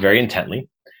listened very intently.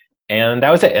 And that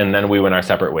was it. And then we went our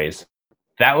separate ways.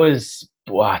 That was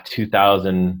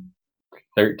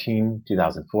 2013,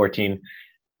 2014.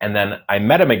 And then I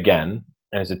met him again.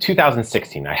 And it was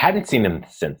 2016. I hadn't seen him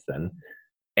since then.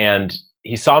 And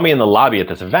he saw me in the lobby at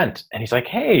this event. And he's like,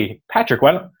 hey, Patrick,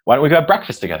 why don't we have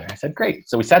breakfast together? I said, great.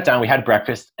 So we sat down, we had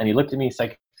breakfast. And he looked at me, he's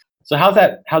like, so how's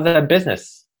that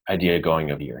business idea going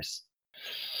of yours?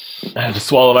 I had to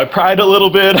swallow my pride a little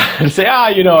bit and say,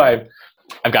 I've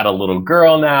got a little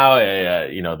girl now.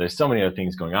 There's so many other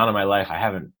things going on in my life. I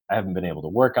haven't been able to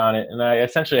work on it. And I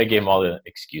gave him all the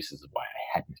excuses of why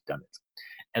I hadn't done it.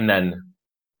 And then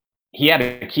he had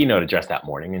a keynote address that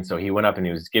morning. And so he went up and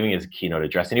he was giving his keynote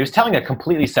address and he was telling a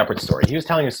completely separate story. He was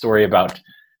telling a story about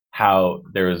how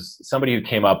there was somebody who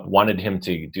came up, wanted him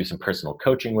to do some personal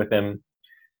coaching with him.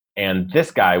 And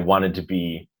this guy wanted to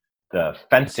be the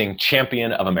fencing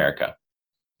champion of America.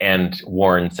 And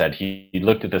Warren said, he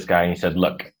looked at this guy and he said,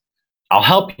 look, I'll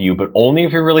help you, but only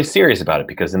if you're really serious about it.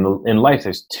 Because in life,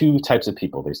 there's 2 types of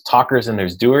people. There's talkers and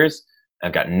there's doers.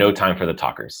 I've got no time for the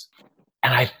talkers.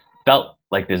 And I felt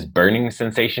like this burning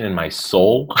sensation in my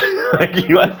soul.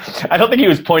 I don't think he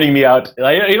was pointing me out.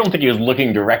 I don't think he was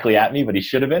looking directly at me, but he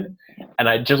should have been. And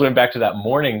I just went back to that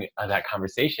morning of that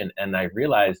conversation and I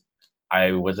realized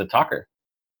I was a talker.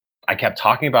 I kept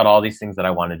talking about all these things that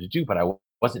I wanted to do, but I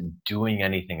wasn't doing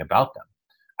anything about them.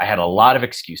 I had a lot of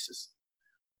excuses.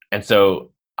 And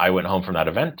so I went home from that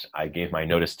event. I gave my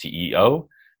notice to EO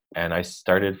and I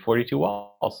started 42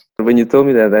 Walls. When you told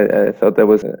me that, I thought that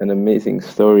was an amazing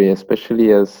story,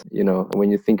 especially as, when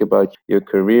you think about your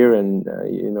career and,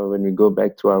 when we go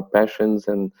back to our passions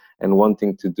and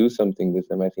wanting to do something with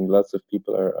them. I think lots of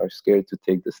people are scared to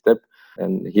take the step,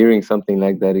 and hearing something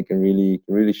like that, it can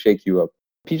really shake you up.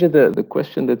 Peter, the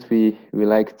question that we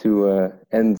like to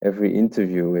end every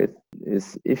interview with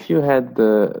is, if you had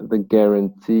the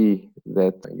guarantee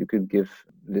that you could give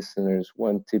listeners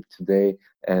one tip today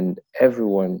and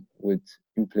everyone would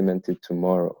implement it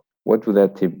tomorrow, what would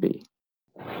that tip be?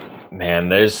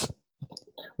 Man,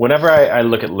 whenever I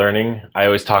look at learning, I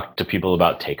always talk to people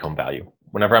about take-home value.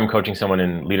 Whenever I'm coaching someone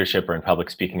in leadership or in public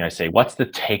speaking, I say, what's the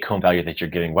take-home value that you're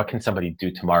giving? What can somebody do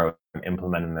tomorrow and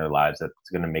implement in their lives that's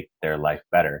going to make their life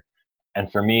better? And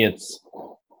for me, it's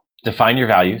define your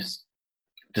values,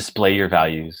 display your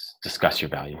values, discuss your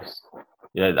values.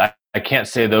 Yeah, I can't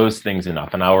say those things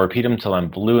enough, and I'll repeat them till I'm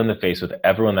blue in the face with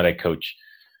everyone that I coach.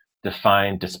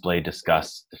 Define, display,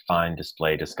 discuss. Define,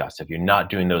 display, discuss. If you're not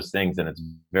doing those things, then it's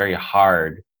very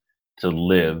hard to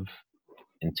live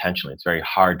intentionally. It's very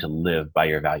hard to live by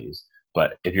your values.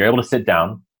 But if you're able to sit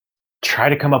down, try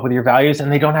to come up with your values,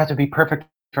 and they don't have to be perfect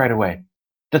right away.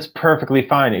 That's perfectly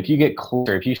fine. If you get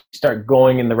closer, if you start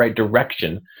going in the right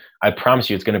direction, I promise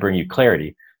you it's going to bring you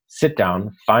clarity. Sit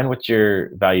down, find what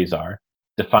your values are,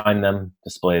 define them,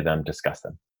 display them, discuss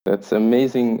them. That's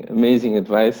amazing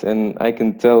advice, and I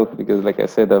can tell because, like I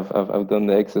said, I've done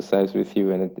the exercise with you,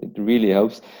 and it really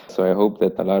helps. So I hope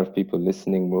that a lot of people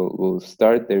listening will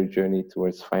start their journey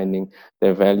towards finding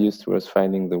their values, towards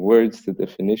finding the words, the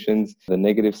definitions, the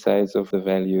negative sides of the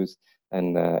values,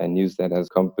 and use that as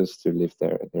compass to live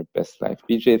their best life.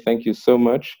 PJ, thank you so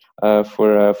much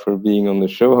for being on the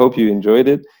show. Hope you enjoyed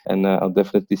it, and I'll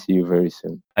definitely see you very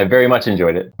soon. I very much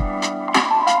enjoyed it.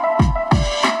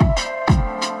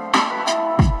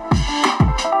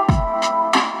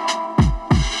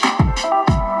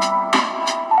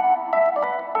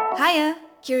 Hiya,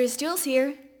 Curious Jules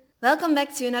here. Welcome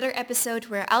back to another episode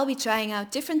where I'll be trying out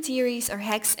different theories or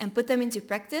hacks and put them into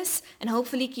practice and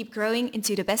hopefully keep growing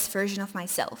into the best version of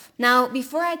myself. Now,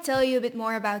 before I tell you a bit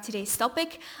more about today's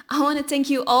topic, I want to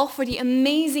thank you all for the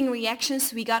amazing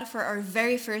reactions we got for our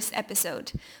very first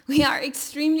episode. We are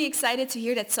extremely excited to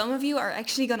hear that some of you are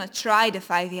actually gonna try the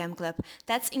 5am Club.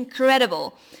 That's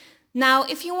incredible. Now,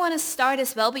 if you want to start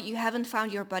as well, but you haven't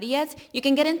found your buddy yet, you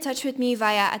can get in touch with me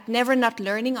via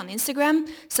 @nevernotlearning on Instagram,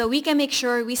 so we can make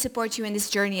sure we support you in this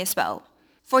journey as well.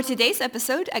 For today's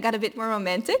episode, I got a bit more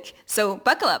romantic, so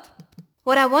buckle up.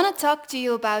 What I want to talk to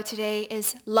you about today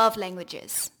is love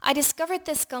languages. I discovered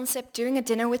this concept during a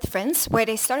dinner with friends where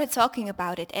they started talking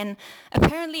about it, and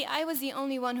apparently I was the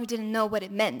only one who didn't know what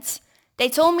it meant. They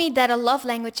told me that a love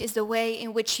language is the way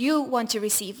in which you want to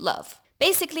receive love.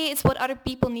 Basically, it's what other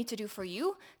people need to do for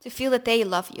you to feel that they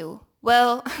love you.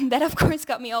 Well, that of course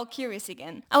got me all curious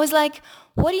again. I was like,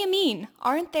 what do you mean?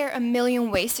 Aren't there a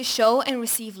million ways to show and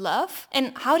receive love?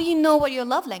 And how do you know what your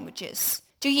love language is?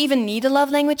 Do you even need a love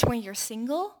language when you're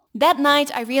single? That night,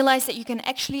 I realized that you can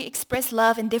actually express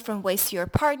love in different ways to your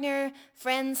partner,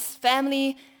 friends,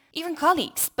 family, even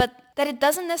colleagues, but that it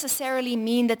doesn't necessarily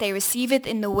mean that they receive it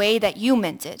in the way that you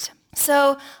meant it.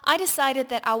 So I decided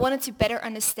that I wanted to better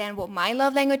understand what my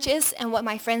love language is and what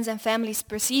my friends and families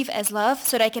perceive as love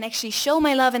so that I can actually show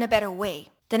my love in a better way.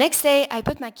 The next day, I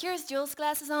put my Curious Jules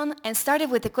glasses on and started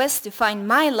with the quest to find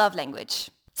my love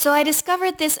language. So I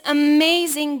discovered this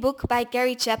amazing book by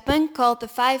Gary Chapman called The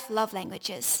 5 Love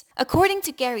Languages. According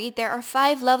to Gary, there are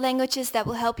 5 love languages that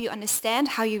will help you understand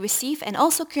how you receive and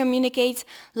also communicate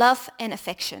love and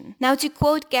affection. Now, to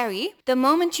quote Gary, the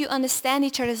moment you understand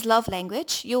each other's love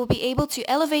language, you will be able to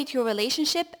elevate your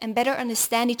relationship and better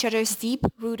understand each other's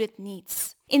deep-rooted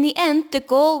needs. In the end, the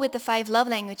goal with the 5 love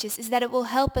languages is that it will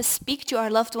help us speak to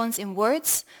our loved ones in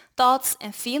words, thoughts,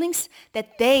 and feelings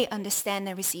that they understand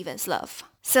and receive as love.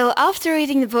 So after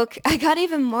reading the book, I got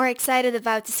even more excited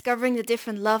about discovering the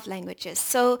different love languages.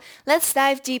 So let's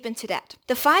dive deep into that.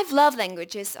 The 5 love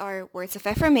languages are words of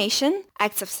affirmation,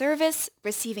 acts of service,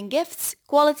 receiving gifts,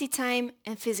 quality time,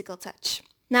 and physical touch.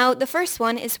 Now, the first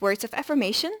one is words of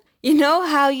affirmation. You know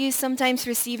how you sometimes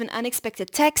receive an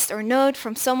unexpected text or note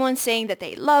from someone saying that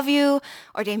they love you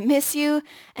or they miss you,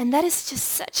 and that is just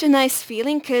such a nice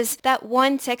feeling because that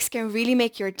one text can really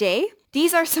make your day.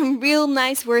 These are some real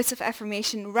nice words of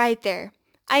affirmation right there.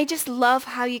 I just love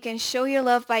how you can show your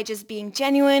love by just being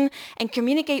genuine and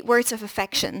communicate words of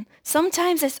affection.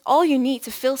 Sometimes that's all you need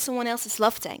to fill someone else's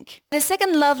love tank. The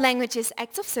second love language is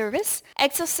acts of service.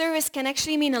 Acts of service can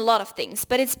actually mean a lot of things,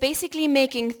 but it's basically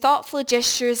making thoughtful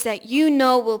gestures that you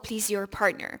know will please your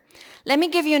partner. Let me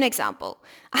give you an example.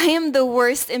 I am the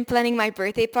worst in planning my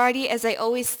birthday party as I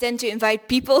always tend to invite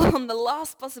people on the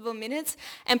last possible minutes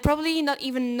and probably not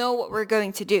even know what we're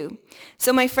going to do.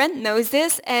 So my friend knows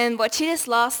this, and what she did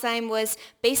last time was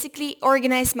basically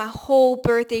organize my whole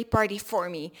birthday party for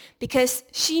me because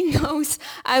she knows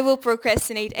I will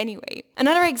procrastinate anyway.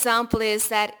 Another example is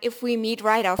that if we meet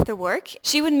right after work,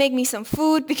 she would make me some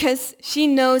food because she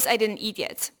knows I didn't eat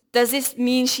yet. Does this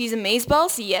mean she's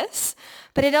amazeballs? Yes.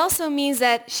 But it also means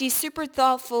that she's super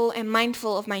thoughtful and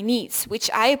mindful of my needs, which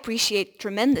I appreciate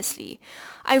tremendously.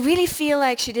 I really feel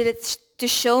like she did it to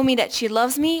show me that she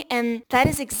loves me, and that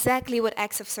is exactly what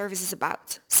acts of service is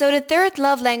about. So the third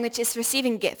love language is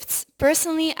receiving gifts.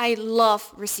 Personally, I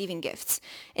love receiving gifts.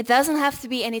 It doesn't have to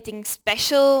be anything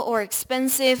special or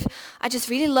expensive. I just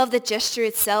really love the gesture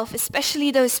itself,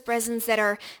 especially those presents that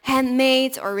are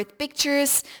handmade or with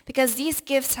pictures, because these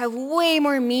gifts have way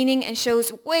more meaning and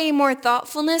shows way more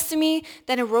thoughtfulness to me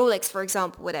than a Rolex, for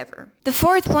example, whatever. The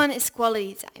fourth one is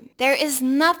quality time. There is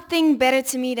nothing better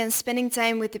to me than spending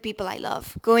time with the people I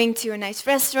love. Going to a nice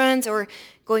restaurant or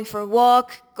going for a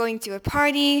walk, going to a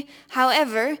party.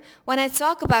 However, when I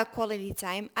talk about quality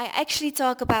time, I actually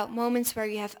talk about moments where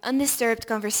you have undisturbed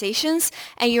conversations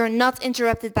and you're not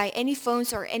interrupted by any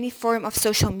phones or any form of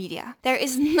social media. There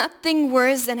is nothing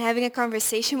worse than having a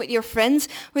conversation with your friend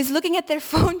who is looking at their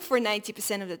phone for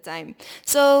 90% of the time.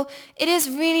 So it is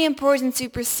really important to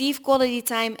perceive quality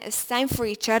time as time for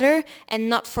each other and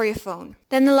not for your phone.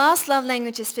 Then the last love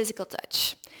language is physical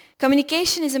touch.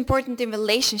 Communication is important in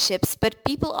relationships, but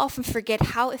people often forget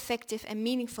how effective and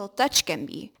meaningful touch can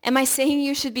be. Am I saying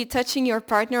you should be touching your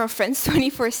partner or friends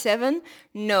 24/7?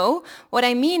 No. What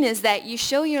I mean is that you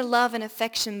show your love and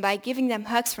affection by giving them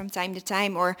hugs from time to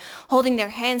time or holding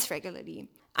their hands regularly.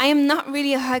 I am not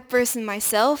really a hug person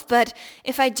myself, but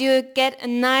if I do get a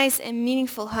nice and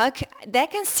meaningful hug, that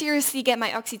can seriously get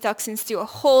my oxytocins to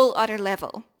a whole other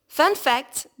level. Fun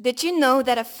fact, did you know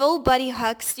that a full body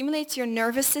hug stimulates your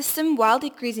nervous system while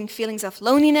decreasing feelings of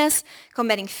loneliness,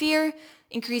 combating fear,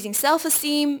 increasing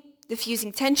self-esteem,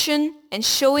 diffusing tension, and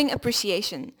showing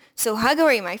appreciation? So hug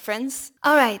away, my friends.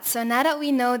 Alright, so now that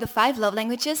we know the 5 love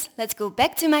languages, let's go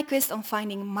back to my quiz on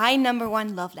finding my number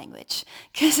 1 love language.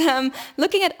 Because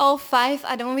looking at all 5,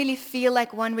 I don't really feel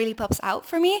like one really pops out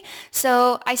for me,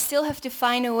 so I still have to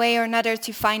find a way or another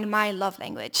to find my love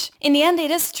language. In the end,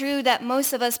 it is true that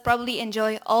most of us probably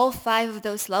enjoy all 5 of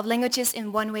those love languages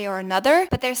in one way or another,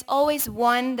 but there's always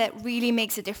one that really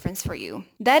makes a difference for you.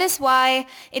 That is why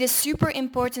it is super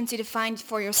important to define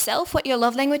for yourself what your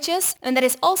love language is, and that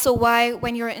is also why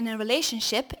when you're in a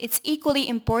relationship, it's equally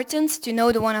important to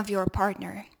know the one of your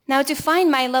partner. Now, to find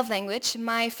my love language,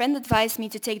 my friend advised me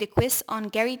to take the quiz on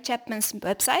Gary Chapman's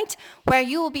website, where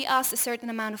you will be asked a certain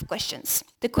amount of questions.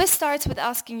 The quiz starts with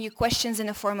asking you questions in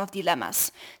the form of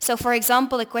dilemmas. So, for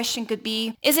example, a question could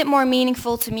be, is it more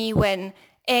meaningful to me when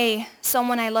A,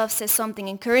 someone I love says something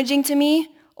encouraging to me,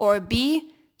 or B,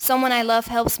 someone I love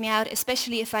helps me out,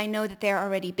 especially if I know that they're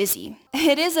already busy.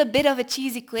 It is a bit of a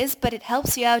cheesy quiz, but it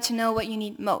helps you out to know what you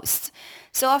need most.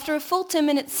 So after a full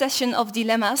 10-minute session of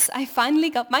dilemmas, I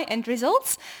finally got my end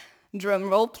results. Drum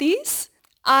roll, please.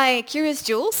 I, Curious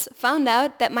Jules, found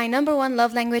out that my number 1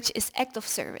 love language is act of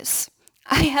service.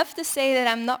 I have to say that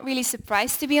I'm not really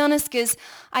surprised, to be honest, because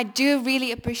I do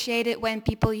really appreciate it when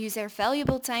people use their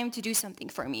valuable time to do something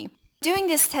for me. Doing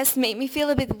this test made me feel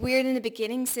a bit weird in the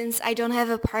beginning since I don't have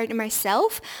a partner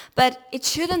myself, but it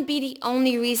shouldn't be the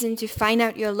only reason to find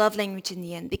out your love language in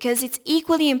the end, because it's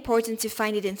equally important to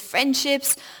find it in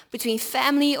friendships, between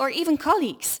family, or even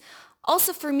colleagues.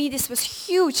 Also for me, this was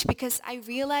huge because I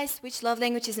realized which love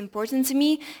language is important to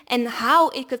me and how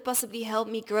it could possibly help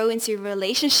me grow into a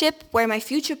relationship where my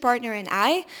future partner and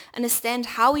I understand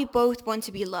how we both want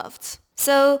to be loved.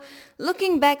 So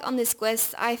looking back on this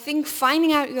quest, I think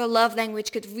finding out your love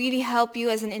language could really help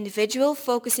you as an individual,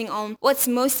 focusing on what's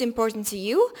most important to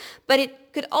you, but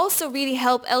it could also really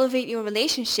help elevate your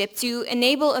relationship to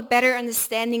enable a better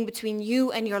understanding between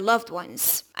you and your loved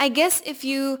ones. I guess if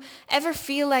you ever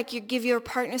feel like you give your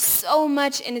partner so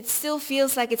much and it still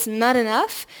feels like it's not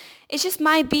enough, it just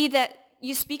might be that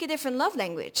you speak a different love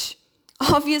language.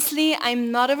 Obviously,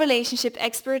 I'm not a relationship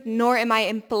expert, nor am I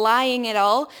implying at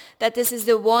all that this is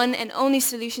the one and only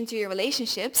solution to your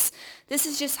relationships. This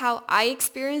is just how I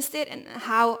experienced it and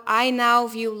how I now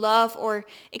view love or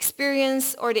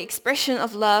experience or the expression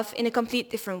of love in a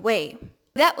complete different way.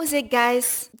 That was it,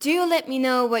 guys. Do let me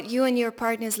know what you and your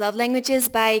partner's love language is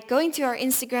by going to our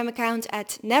Instagram account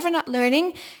at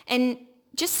nevernotlearning and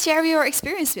just share your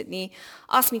experience with me.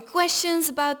 Ask me questions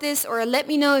about this or let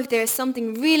me know if there's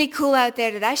something really cool out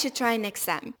there that I should try next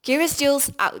time. Curious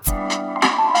Jules out.